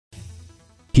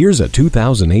Here's a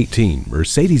 2018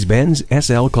 Mercedes-Benz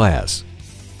SL Class.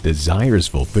 Desires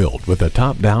fulfilled with the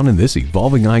top down in this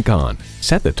evolving icon.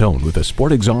 Set the tone with a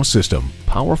sport exhaust system,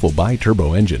 powerful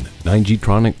bi-turbo engine,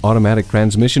 9G-tronic automatic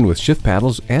transmission with shift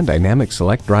paddles and dynamic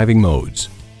select driving modes.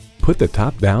 Put the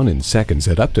top down in seconds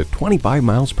at up to 25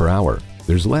 miles per hour.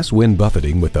 There's less wind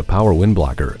buffeting with the power wind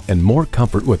blocker and more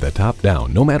comfort with the top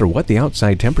down no matter what the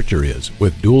outside temperature is,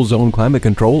 with dual zone climate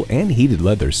control and heated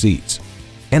leather seats.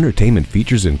 Entertainment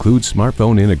features include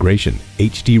smartphone integration,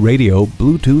 HD radio,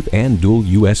 Bluetooth, and dual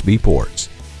USB ports.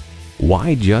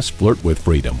 Why just flirt with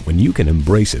freedom when you can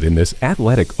embrace it in this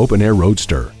athletic open-air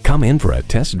roadster? Come in for a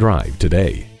test drive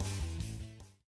today.